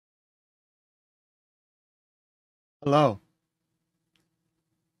Hello.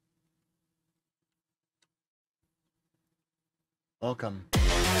 Welcome.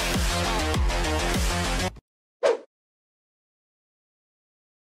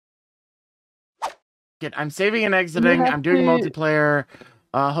 I'm saving and exiting. I'm doing multiplayer,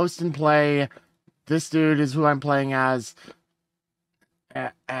 host and play. This dude is who I'm playing as.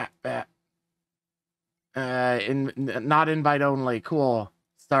 Not invite only. Cool.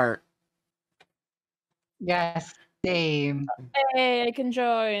 Start. Yes, same. Hey, I can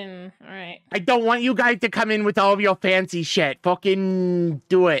join. All right. I don't want you guys to come in with all of your fancy shit. Fucking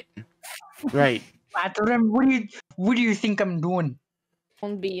do it. Right. What do you think I'm doing?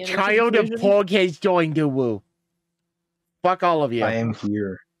 Won't be in the Child of conclusion. Porg has joined Tewwawia. Fuck all of you. I am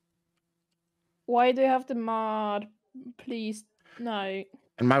here. Why do you have the mod? Please, no.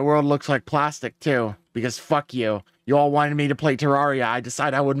 And my world looks like plastic too, because fuck you. You all wanted me to play Terraria. I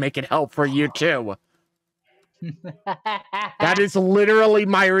decided I would make it help for you too. That is literally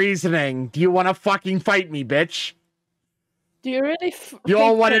my reasoning. Do you want to fucking fight me, bitch? Do you really? You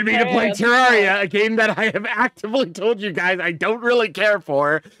all wanted me to play Terraria? Terraria, a game that I have actively told you guys I don't really care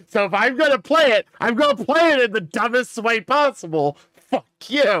for. So if I'm gonna play it, I'm gonna play it in the dumbest way possible. Fuck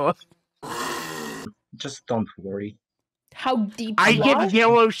you. Just don't worry. How deep? I you give are?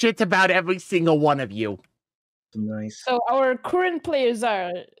 zero shits about every single one of you. Nice. So our current players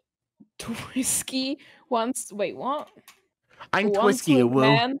are Twisky. Wait, what? I'm One Twisky, Swing woo.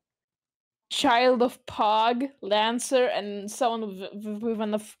 Man, Child of Pog, Lancer, and someone with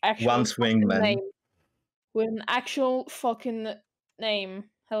an actual One Swing Man. name. With an actual fucking name.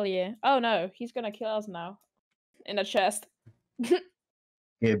 Hell yeah. Oh no, he's gonna kill us now. In the chest.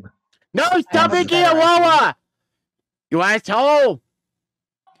 Gib. No, stop have a it, better Tewwawia! You asshole!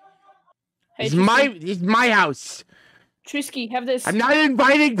 Hey, It's Trisky. my house. Trisky, have this. I'm not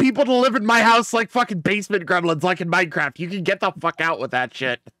inviting people to live in my house like fucking basement gremlins like in Minecraft. You can get the fuck out with that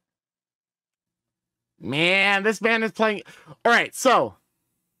shit. Man, this man is playing... Alright, so...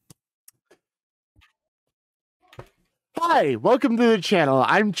 Hi, welcome to the channel.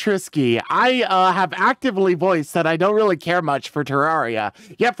 I'm Trisky. I have actively voiced that I don't really care much for Terraria.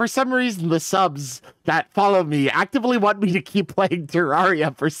 Yet for some reason the subs that follow me actively want me to keep playing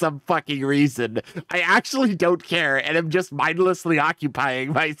Terraria for some fucking reason. I actually don't care and I'm just mindlessly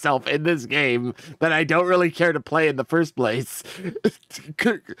occupying myself in this game that I don't really care to play in the first place.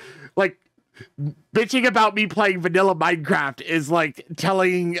 Like... bitching about me playing vanilla Minecraft is like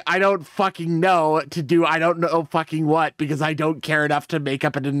telling I don't fucking know to do I don't know fucking what because I don't care enough to make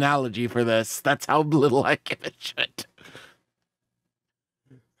up an analogy for this. That's how little I give a shit.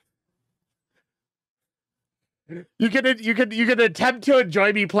 You can attempt to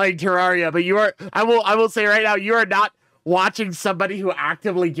enjoy me playing Terraria, but I will say right now, you are not watching somebody who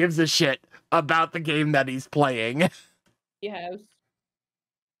actively gives a shit about the game that he's playing. Yes.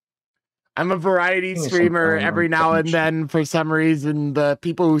 I'm a variety streamer every now and then. For some reason, the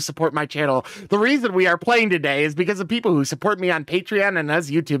people who support my channel, the reason we are playing today is because of people who support me on Patreon and as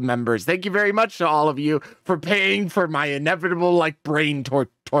YouTube members. Thank you very much to all of you for paying for my inevitable like brain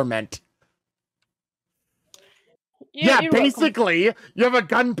torment. Yeah, basically, you have a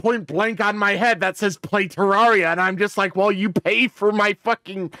gun point blank on my head that says play Terraria, and I'm just like, well, you pay for my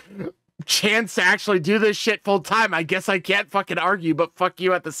fucking chance to actually do this shit full time. I guess I can't fucking argue, but fuck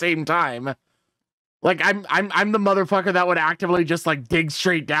you at the same time. Like I'm the motherfucker that would actively just like dig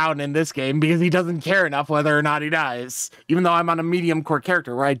straight down in this game because he doesn't care enough whether or not he dies. Even though I'm on a medium core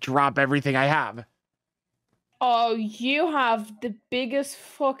character where I drop everything I have. Oh, you have the biggest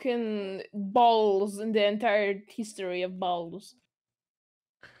fucking balls in the entire history of balls.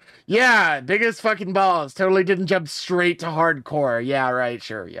 Yeah, biggest fucking balls. Totally didn't jump straight to hardcore. Yeah, right,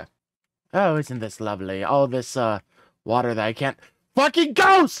 sure, yeah. Oh, isn't this lovely? All this, water that I can't... Fucking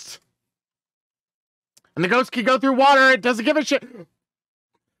ghost! And the ghost can go through water, it doesn't give a shit.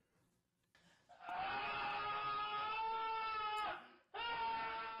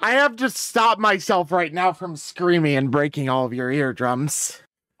 I have to stop myself right now from screaming and breaking all of your eardrums.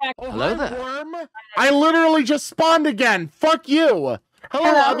 Hello there. Worm? I literally just spawned again. Fuck you.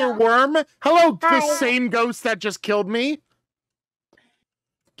 Hello, other worm. Hello, the same ghost that just killed me.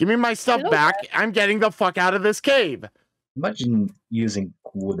 Give me my stuff back. I'm getting the fuck out of this cave. Imagine using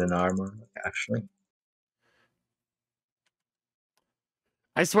wooden armor, actually.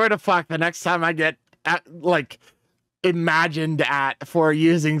 I swear to fuck, the next time I get, imagined at for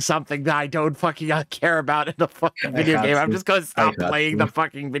using something that I don't fucking care about in a fucking video game, I'm just gonna stop playing the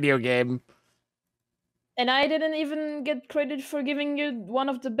fucking video game. And I didn't even get credit for giving you one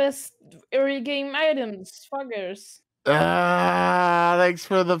of the best early game items, fuckers. Thanks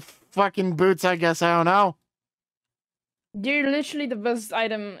for the fucking boots, I guess. I don't know. They're literally the best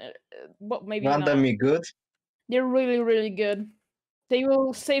item. But maybe not. Randomly good. They're really, really good. They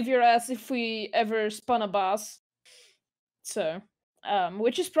will save your ass if we ever spawn a boss. So,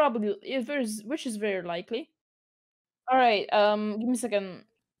 which is probably which is very likely. All right. Give me a second.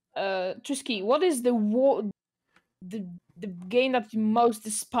 Trisky, what is the game that you most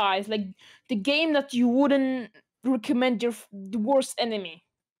despise? Like the game that you wouldn't recommend the worst enemy.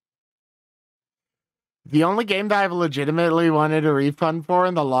 The only game that I've legitimately wanted a refund for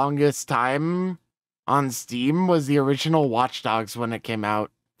in the longest time on Steam was the original Watch Dogs when it came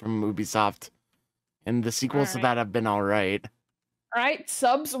out from Ubisoft. And the sequels to that have been alright. Alright,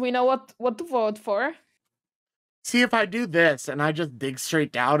 subs, we know what to vote for. See, if I do this and I just dig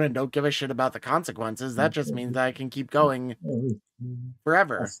straight down and don't give a shit about the consequences, that just means that I can keep going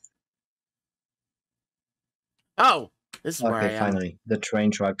forever. Oh, this is where I am. Finally, the train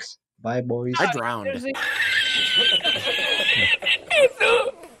tracks. Bye, boys. I drowned.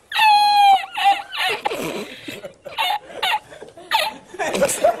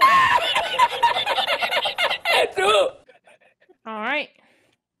 Alright.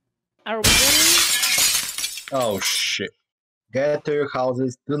 Are we winning? Oh shit. Get to your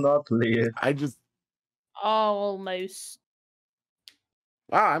houses, do not leave. I just... Almost.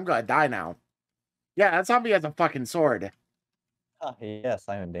 Wow, I'm gonna die now. Yeah, that zombie has a fucking sword. Yes,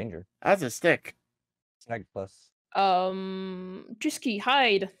 I'm in danger. That's a stick. Snag plus. Trisky,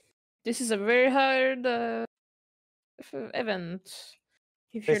 hide. This is a very hard event.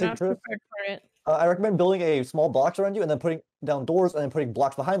 If you're not prepared for it. I recommend building a small box around you and then putting down doors and then putting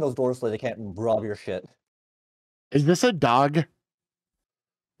blocks behind those doors so they can't rob your shit. Is this a dog?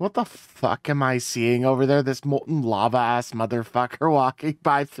 What the fuck am I seeing over there? This molten lava-ass motherfucker walking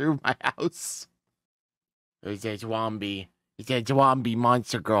by through my house. There's a zombie. It's a zombie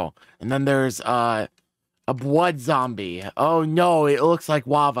monster girl. And then there's a blood zombie. Oh no, it looks like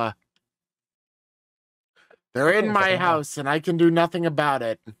lava. They're in my house and I can do nothing about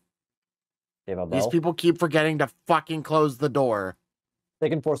it. These people keep forgetting to fucking close the door. They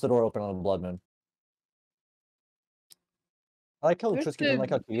can force the door open on a blood moon. I like how Trisky doesn't like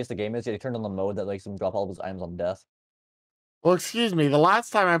how tedious the game is, yet he turned on the mode that makes him drop all of his items on death. Well, excuse me, the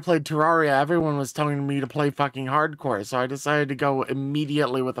last time I played Terraria, everyone was telling me to play fucking hardcore, so I decided to go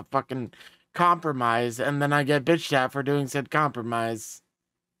immediately with a fucking compromise, and then I get bitched at for doing said compromise.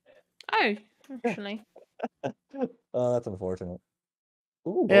 Oh, actually. That's unfortunate.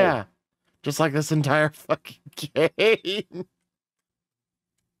 Ooh, yeah, just like this entire fucking game.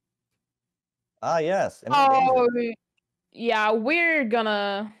 Ah, yes. Oh, yeah, we're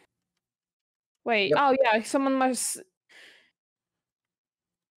gonna... Wait, yep. Oh yeah, someone must...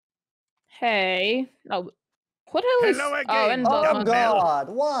 Hey. Oh, what hell is... Hello again. Oh, and oh god,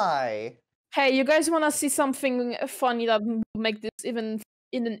 why? Hey, you guys wanna see something funny that will make this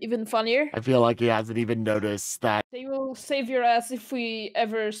even funnier? I feel like he hasn't even noticed that. They will save your ass if we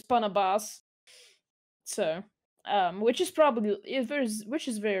ever spawn a boss. So, which is probably... which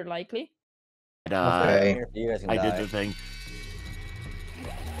is very likely. I did the thing.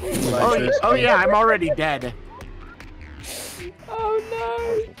 Oh yeah, I'm already dead. Oh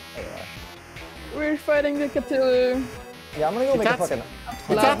no! We're fighting the Cthulhu. Yeah, I'm gonna go make a fucking...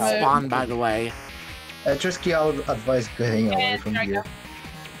 It's that spawn, by the way. Trisky, I would advise getting away from here.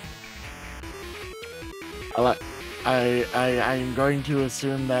 I'm going to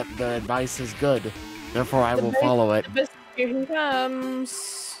assume that the advice is good. Therefore, I will follow it. Here he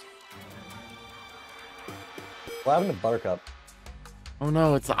comes. What happened to Buttercup? Oh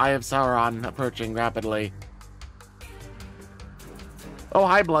no, it's the Eye of Sauron approaching rapidly. Oh,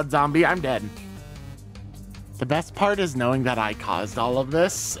 hi, blood zombie. I'm dead. The best part is knowing that I caused all of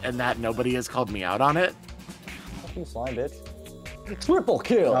this and that nobody has called me out on it. Fucking slime, bitch. Triple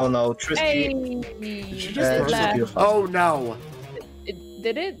kill! Oh no, Trisky. Hey. Oh no.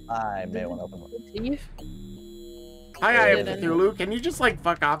 Did it? I may want to open one. Hi, I am Cthulhu. Can you just like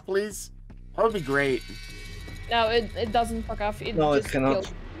fuck off, please? That would be great. No, it doesn't fuck off. No, it cannot.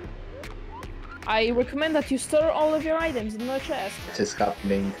 Kills. I recommend that you store all of your items in your chest. It is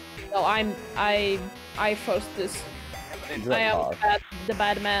happening. No, I forced this. I am the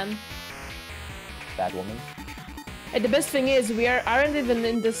bad man. Bad woman. And the best thing is we aren't even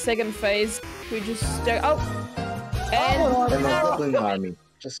in the second phase. We just and I'm a goblin army.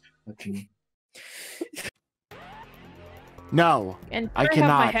 Just fucking. No, I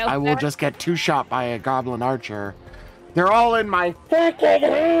cannot. I will just get two-shot by a goblin archer. They're all in my fucking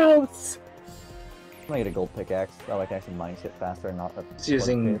house! I'm gonna get a gold pickaxe. That way I can actually mine shit faster and not... It's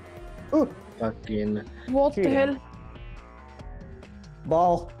using... fucking... What the hell?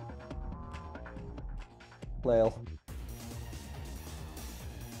 Ball. Flail.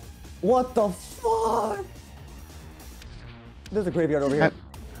 What the fuck? There's a graveyard over here.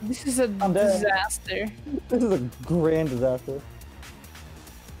 This is a I'm dead. disaster. This is a grand disaster.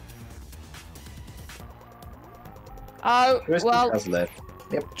 Trisky Well, has left.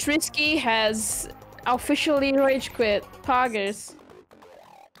 Yep. Trisky has officially rage quit. Poggers.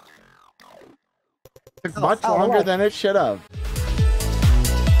 Took much longer than it should have.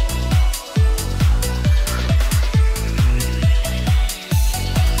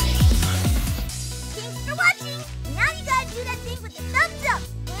 Thanks for watching. Now you gotta do that thing with the thumbs up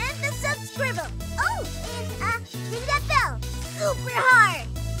and the subscribe. Oh, and ring that bell. Super hard.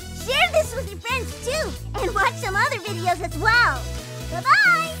 Share this with your friends too, and watch some other videos as well. Bye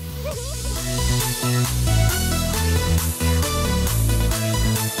bye.